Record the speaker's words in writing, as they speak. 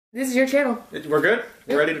This is your channel. We're good?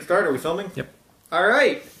 We're ready to start? Are we filming? Yep.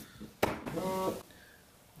 Alright.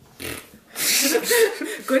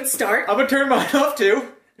 Good start. I'm gonna turn mine off too.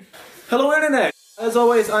 Hello Internet! As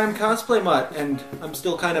always, I'm CosplayMutt, and I'm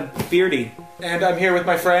still kind of beardy. And I'm here with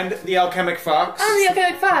my friend, TheAlchemicFox. I'm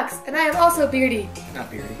TheAlchemicFox, and I am also beardy.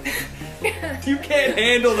 Not beardy. You can't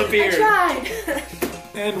handle the beard. I tried.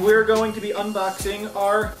 And we're going to be unboxing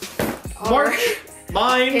our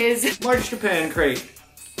March Japan crate.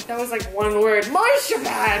 That was like one word. March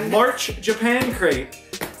Japan! March Japan crate.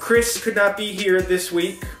 Chris could not be here this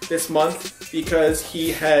month, because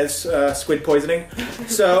he has squid poisoning.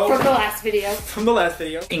 So From the last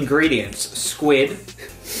video. Ingredients: squid.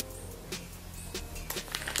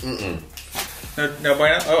 No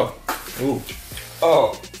bueno? Oh. Ooh.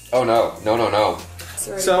 Oh no.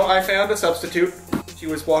 Sorry. So I found a substitute. She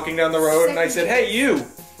was walking down the road and I said, "Hey you,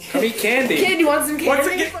 come eat candy." Kid, you want some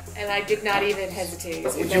candy? What's And I did not even hesitate.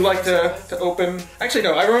 Would you like to open? Actually,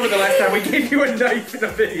 no. I remember the last time we gave you a knife in a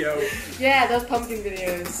video. Yeah, those pumpkin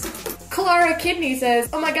videos. Clara Kidney says,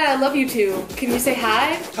 "Oh my god, I love you two. Can you say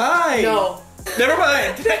hi?" Hi. No. Never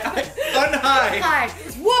mind. Unhide. Hi.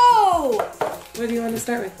 Whoa! What do you want to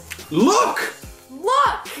start with? Look.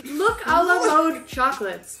 Look a la mode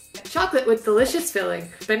chocolates. Chocolate with delicious filling.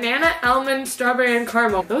 Banana, almond, strawberry, and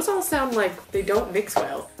caramel. Those all sound like they don't mix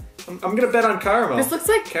well. I'm gonna bet on caramel. This looks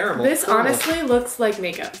like caramel. This honestly looks like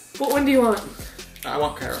makeup. What one do you want? I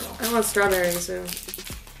want caramel. I want strawberry, so.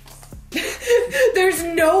 There's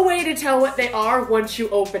no way to tell what they are once you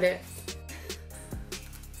open it.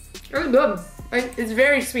 It's good. It's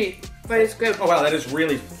very sweet, but it's good. Oh wow, that is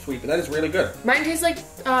really sweet, but that is really good. Mine tastes like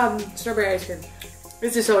strawberry ice cream.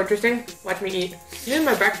 This is so interesting. Watch me eat. This is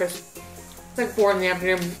my breakfast. It's like 4 in the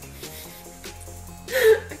afternoon.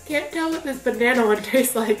 I can't tell what this banana one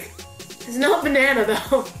tastes like. It's not banana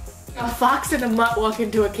though. A fox and a mutt walk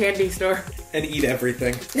into a candy store. And eat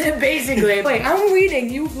everything. Basically. Wait, I'm reading.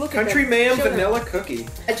 You look at Country them. Ma'am Show them. vanilla cookie.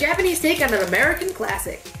 A Japanese take on an American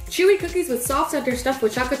classic. Chewy cookies with soft center stuffed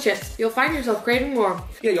with chocolate chips. You'll find yourself craving more.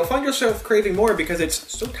 Yeah, you'll find yourself craving more because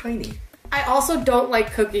it's so tiny. I also don't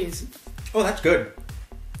like cookies. Oh, that's good.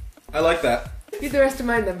 I like that. Eat the rest of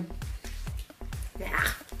mine then. Yeah.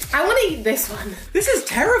 I want to eat this one. This is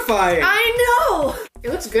terrifying. I know! It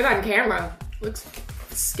looks good on camera. It looks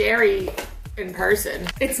scary in person.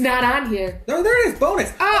 It's not on here. No, there it is.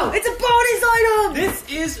 Bonus. Oh, it's a bonus item! This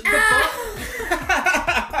is the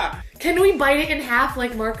Can we bite it in half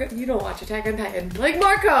like Marco? You don't watch Attack on Titan. Like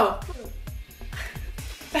Marco!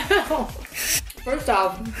 First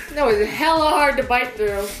off, that was hella hard to bite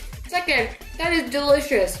through. Second, that is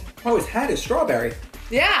delicious. Oh, his hat is strawberry.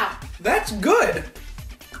 Yeah. That's good.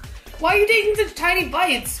 Why are you taking such tiny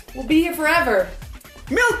bites? We'll be here forever.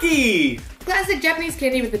 Milky. Classic Japanese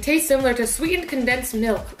candy with a taste similar to sweetened condensed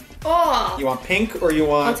milk. Oh. You want pink or you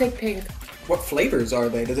want... I'll take pink. What flavors are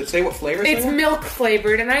they? Does it say what flavors It's they are? milk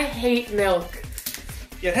flavored and I hate milk.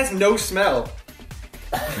 Yeah, it has no smell.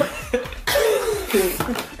 I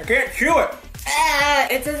can't chew it.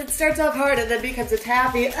 It says it starts off hard and then becomes a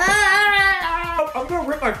taffy. I'm gonna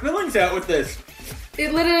rip my fillings out with this.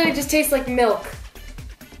 It literally just tastes like milk.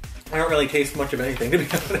 I don't really taste much of anything, to be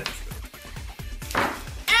honest.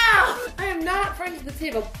 Ow! I am not friends with the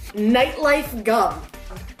table. Nightlife gum.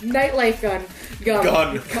 Nightlife gun.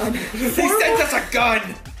 Gun. He sent us a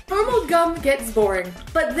gun! Normal gum gets boring,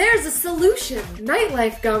 but there's a solution.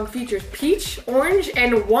 Nightlife gum features peach, orange,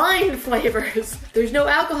 and wine flavors. There's no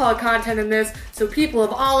alcohol content in this, so people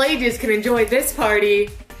of all ages can enjoy this party.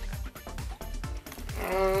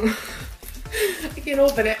 I can't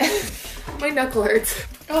open it. My knuckle hurts.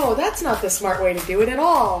 Oh, that's not the smart way to do it at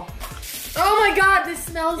all. Oh my god, this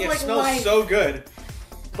smells like It smells wine. so good.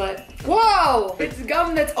 But, whoa! It's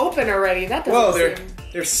gum that's open already. That doesn't Whoa, seem...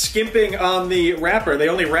 they're skimping on the wrapper. They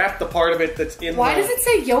only wrap the part of it that's in Why the... does it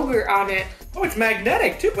say yogurt on it? Oh, it's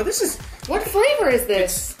magnetic too. Well, this is... What flavor is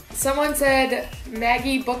this? Someone said,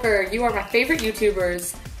 Maggie Booker, you are my favorite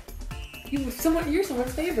YouTubers. You're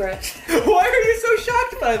someone's favorite. Why are you so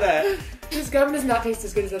shocked by that? This gum does not taste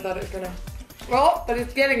as good as I thought it was gonna. Well, but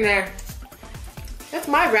it's getting there. That's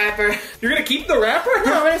my wrapper. You're gonna keep the wrapper?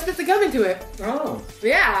 No, I'm gonna spit the gum into it. Oh.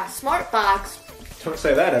 Yeah, smart box. Don't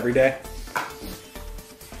say that every day.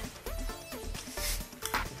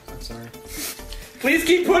 I'm sorry. Please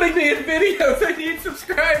keep putting me in videos. I need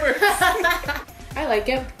subscribers. I like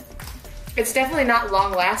it. It's definitely not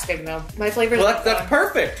long lasting though. My flavor's Well, that's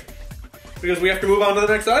perfect. Because we have to move on to the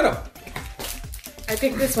next item. I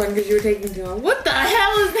picked this one because you were taking too long. What the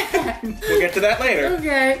hell is that? We'll get to that later.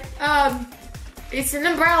 Okay. It's an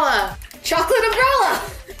umbrella. Chocolate umbrella.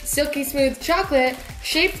 Silky smooth chocolate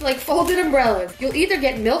shaped like folded umbrellas. You'll either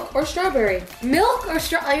get milk or strawberry. Milk or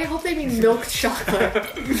I hope they mean milk chocolate.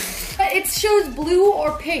 But it shows blue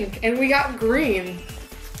or pink, and we got green.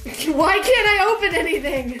 Why can't I open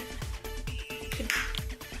anything?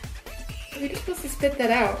 We're just supposed to spit that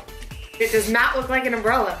out. It does not look like an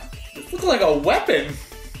umbrella. It looks like a weapon.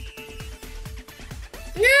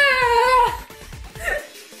 Yeah!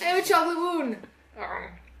 I have a chocolate wound.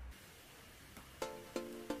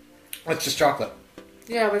 It's just chocolate.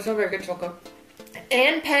 Yeah, but it's not very good chocolate.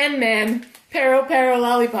 And Pan Man, Pero Pero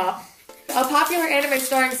Lollipop. A popular anime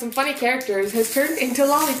starring some funny characters has turned into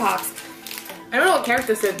lollipops. I don't know what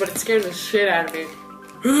character this is, but it scared the shit out of me.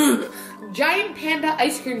 Giant Panda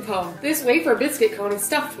Ice Cream Cone. This wafer biscuit cone is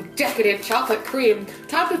stuffed with decadent chocolate cream,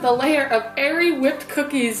 topped with a layer of airy whipped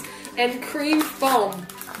cookies and cream foam.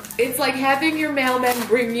 It's like having your mailman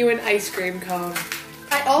bring you an ice cream cone.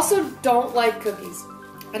 I also don't like cookies.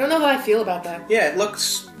 I don't know how I feel about that. Yeah, it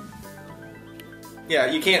looks... Yeah,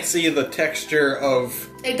 you can't see the texture of...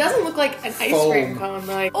 It doesn't look like an ice foam. cream cone.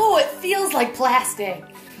 Like, oh, it feels like plastic.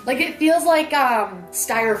 Like, it feels like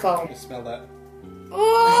styrofoam. You smell that?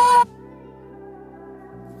 Oh!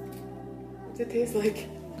 What's it taste like?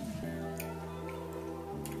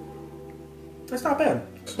 That's not bad.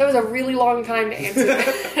 That was a really long time to answer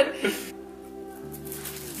that.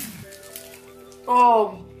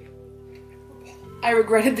 Oh. I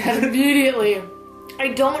regretted that immediately. I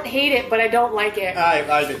don't hate it, but I don't like it.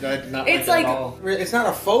 I did not It's like it like- at all. It's not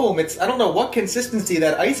a foam. It's... I don't know what consistency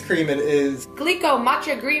that ice cream it is. Glico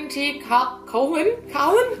Matcha Green Tea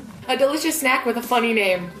Colin? A delicious snack with a funny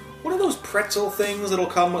name. What are those pretzel things that'll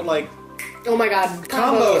come with, like... Oh my god.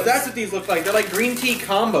 Combos. That's what these look like. They're like green tea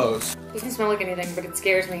combos. It doesn't smell like anything, but it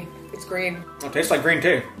scares me. It's green. Oh, it tastes like green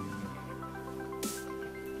tea.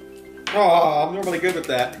 Oh, I'm normally good with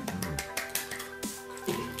that.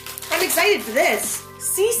 I'm excited for this.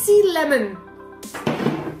 CC Lemon.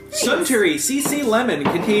 Suntory CC Lemon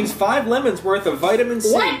contains 5 lemons worth of vitamin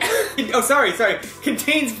C. What? Oh, sorry.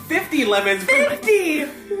 Contains 50 lemons. 50!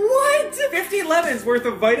 What? 50 lemons worth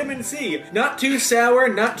of vitamin C. Not too sour,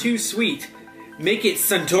 not too sweet. Make it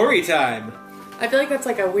Suntory time. I feel like that's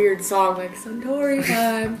like a weird song, like Suntory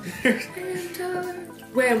time.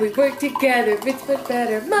 When we work together, it's but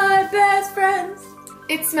better, my best friends.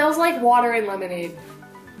 It smells like water and lemonade.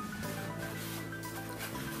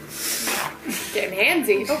 Getting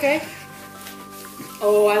handsy. Okay.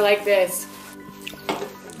 Oh, I like this.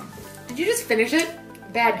 Did you just finish it?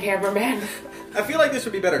 Bad cameraman. I feel like this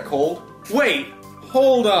would be better cold. Wait,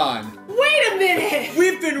 hold on. Wait a minute!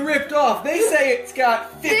 We've been ripped off. They say it's got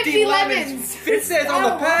 50 lemons. It says on I the don't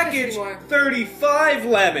want this package anymore. 35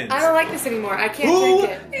 lemons. I don't like this anymore. I can't Who?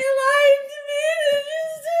 drink it. You lied to me.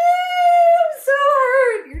 I'm so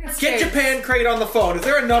hurt. You're not Get scared. Japan Crate on the phone. Is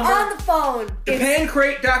there a number? On the phone.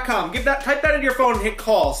 JapanCrate.com. Type that into your phone and hit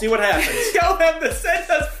call. See what happens. Tell them to send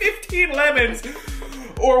us 15 lemons,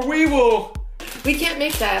 or we will. We can't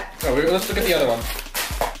make that. Oh, let's look at the other one.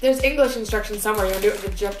 There's English instructions somewhere. You want to do it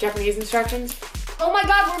with the Japanese instructions? Oh my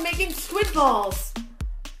god, we're making squid balls.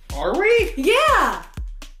 Are we? Yeah!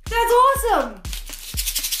 That's awesome!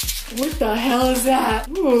 What the hell is that?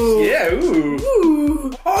 Ooh. Yeah. Ooh.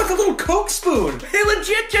 Ooh. Oh, it's a little Coke spoon. They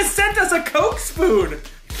legit just sent us a Coke spoon.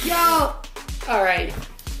 Yo. Alright.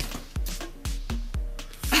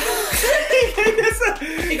 The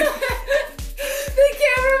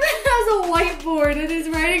cameraman has a whiteboard and is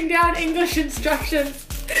writing down English instructions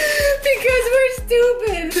because we're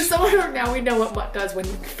stupid. So now we know what Mutt does when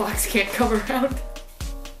Fox can't come around.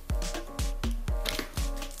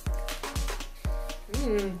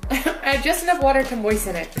 I have just enough water to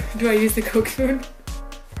moisten it. Do I use the Coke spoon?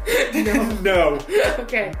 No. No.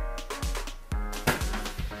 Okay.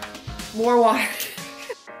 More water.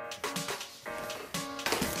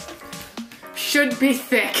 Should be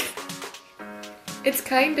thick. It's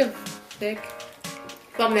kind of thick.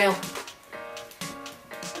 Thumbnail.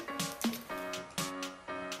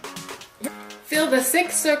 Fill the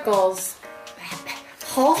 6 circles.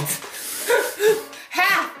 Halt.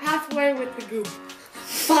 Halfway with the goop.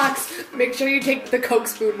 Fox, make sure you take the Coke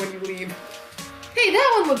spoon when you leave. Hey,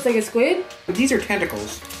 that one looks like a squid. But these are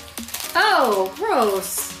tentacles. Oh,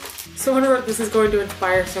 gross. So I wonder if this is going to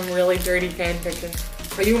inspire some really dirty fan fiction.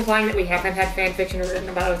 Are you implying that we haven't had fan fiction written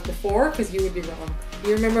about us before? Because you would be wrong.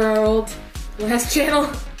 You remember our old last channel?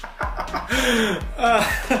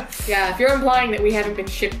 Yeah, if you're implying that we haven't been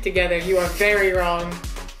shipped together, you are very wrong.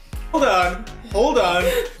 Hold on.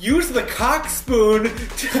 Use the cock spoon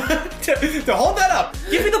to hold that up.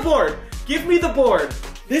 Give me the board. Give me the board.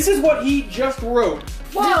 This is what he just wrote.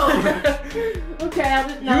 Whoa! Okay, I'll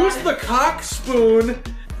just not. Use the cock spoon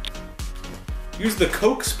Use the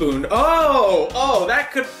Coke spoon. Oh,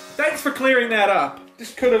 that could... Thanks for clearing that up.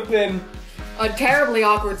 This could have been... A terribly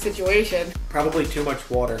awkward situation. Probably too much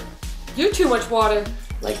water. You're too much water.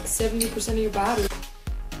 Like 70% of your body.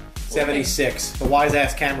 76. The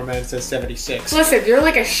wise-ass cameraman says 76. Listen, you're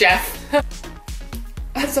like a chef.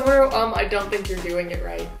 Somewhere, I don't think you're doing it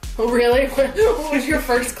right. Oh, really? What was your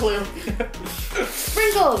first clue?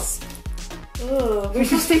 Sprinkles! Ugh, we're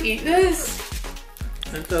supposed to eat this?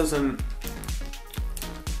 It doesn't...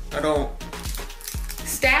 I don't...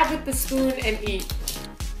 Stab with the spoon and eat.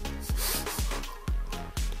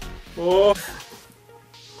 Oh.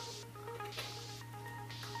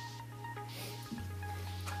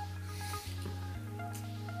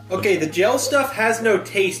 Okay, the gel stuff has no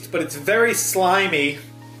taste, but it's very slimy.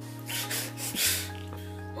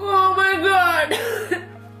 Oh my god!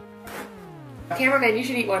 Cameraman, you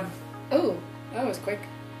should eat one. Oh, that was quick.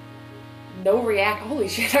 No react. Holy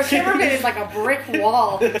shit, our cameraman is like a brick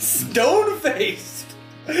wall. Stone-faced!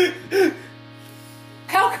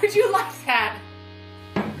 How could you like that?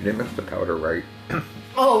 You didn't mix the powder right.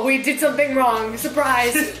 Oh, we did something wrong.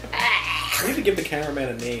 Surprise. I need to give the cameraman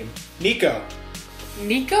a name. Nico.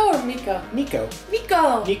 Nico or Mika? Nico.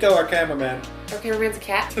 Nico! Nico, our cameraman. Our cameraman's a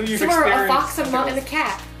cat. So you've So we're a experienced- fox, a mutt, and a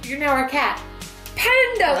cat. You're now our cat.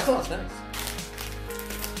 Panda! That sounds nice.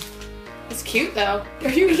 It's cute though. Are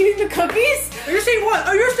you eating the cookies? Oh, you're saying what?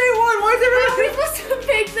 Oh, you're saying what? Why is How are we everyone... supposed to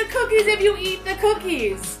bake the cookies if you eat the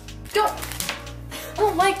cookies? I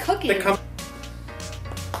don't like cookies.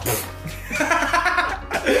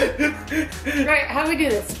 Right, how do we do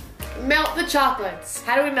this? Melt the chocolates.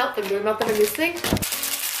 How do we melt them? Do we melt them in this thing?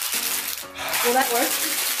 Will that work?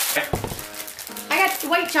 I got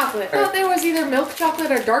white chocolate. I thought there was either milk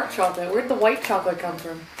chocolate or dark chocolate. Where'd the white chocolate come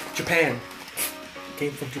from? Japan. It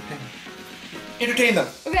came from Japan. Entertain them.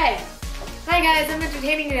 Okay. Hi guys, I'm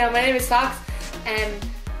entertaining you now. My name is Fox, and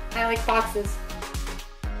I like foxes.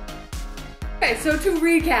 Okay, so to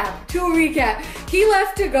recap, he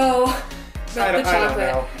left to go melt the I don't chocolate,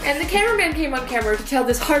 know. and the cameraman came on camera to tell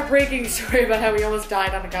this heartbreaking story about how he almost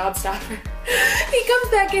died on a gobstopper. He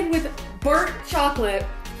comes back in with burnt chocolate.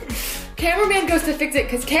 Cameraman goes to fix it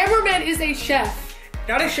because cameraman is a chef.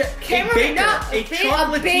 Not a chef. Cameraman, not a a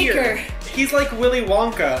chocolatier. baker. He's like Willy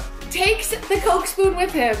Wonka. Takes the Coke spoon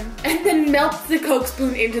with him and then melts the Coke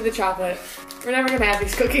spoon into the chocolate. We're never gonna have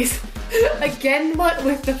these cookies. Again, what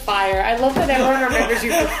with the fire? I love that everyone remembers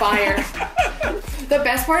you for fire. The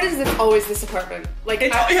best part is it's always this apartment. Like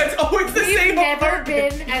It's always the we've same never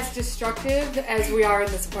apartment. been as destructive as we are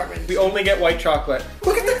in this apartment. We only get white chocolate.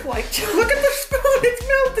 Look at the White chocolate. Look at the spoon. It's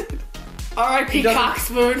melted. R.I.P. doesn't- cock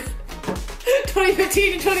spoon.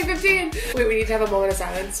 2015 to 2015. Wait, we need to have a moment of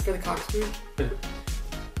silence for the cock spoon. I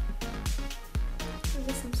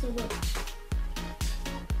miss him so much.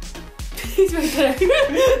 He's right there.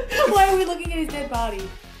 Why are we looking at his dead body?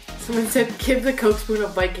 Someone said, give the Coke spoon a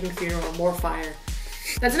Viking funeral, more fire.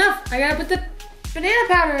 That's enough. I gotta put the banana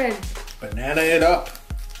powder in. Banana it up,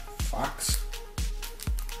 Fox.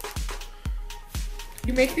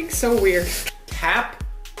 You make things so weird. Tap,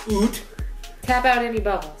 oot. Tap out any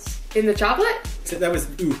bubbles. In the chocolate? So that was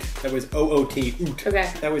oot. That was O-O-T, oot.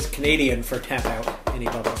 Okay. That was Canadian for tap out any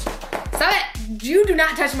bubbles. Stop it! You do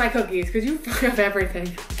not touch my cookies, because you fuck up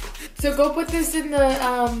everything. So go put this in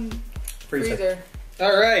the, freezer.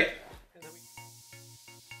 All right.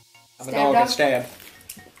 I'm a Stab dog dog? and stab.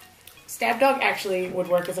 Stab Dog actually would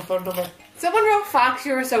work as a phone number. Someone wrote, Fox,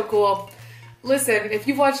 you are so cool. Listen, if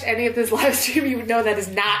you've watched any of this live stream, you would know that is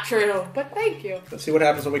not true. But thank you. Let's see what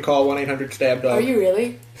happens when we call 1-800-STAB-DOG. Are you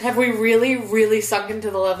really? Have we really, really sunk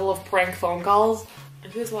into the level of prank phone calls?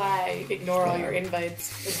 This is why I ignore all your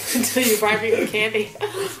invites until you buy me the candy.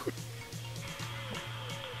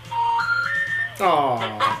 Aww. The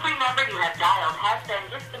toll-free number you have dialed has been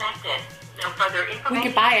disconnected. No further information We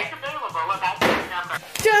could buy it. is available about this number.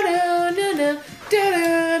 Da-da,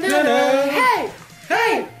 da-da, da-da. Hey!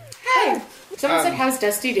 Hey! Hey! Someone said, how's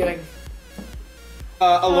Dusty doing? I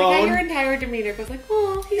like how your Alone. entire demeanor goes like,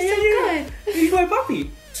 oh, he's so good. He's my puppy.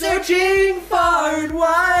 Searching far and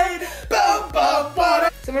wide.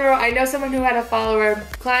 Someone wrote, I know someone who had a follower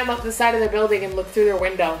climb up the side of their building and look through their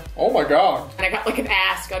window. Oh my god. And I got like an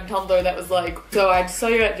ask on Tumblr that was like, so I saw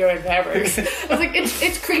you at Joanne Fabrics. I was like,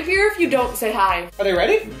 it's creepier if you don't say hi. Are they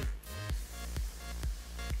ready?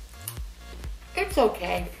 It's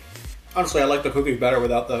okay. Honestly, I like the cookie better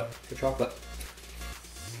without the chocolate.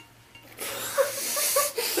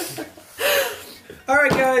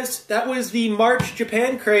 Alright guys, that was the March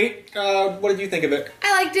Japan crate. What did you think of it?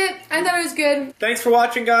 I liked it. I thought it was good. Thanks for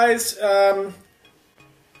watching guys.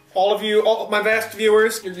 all of you, all my vast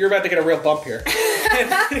viewers, you're about to get a real bump here.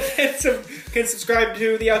 Can subscribe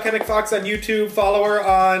to The Alchemic Fox on YouTube, follow her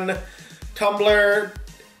on Tumblr.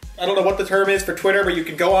 I don't know what the term is for Twitter, but you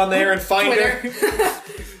can go on there and find her.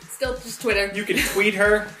 Still just Twitter. You can tweet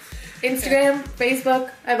her. Instagram,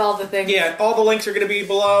 Facebook, I have all the things. Yeah, all the links are going to be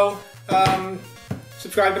below.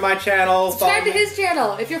 Subscribe to my channel. Subscribe to his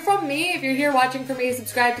channel. If you're from me, if you're here watching for me,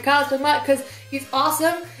 subscribe to CosplayMutt because he's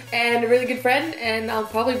awesome and a really good friend, and I'll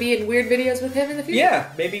probably be in weird videos with him in the future.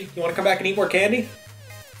 Yeah, maybe you want to come back and eat more candy?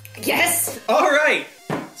 Yes! All right.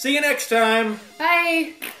 See you next time.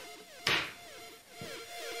 Bye!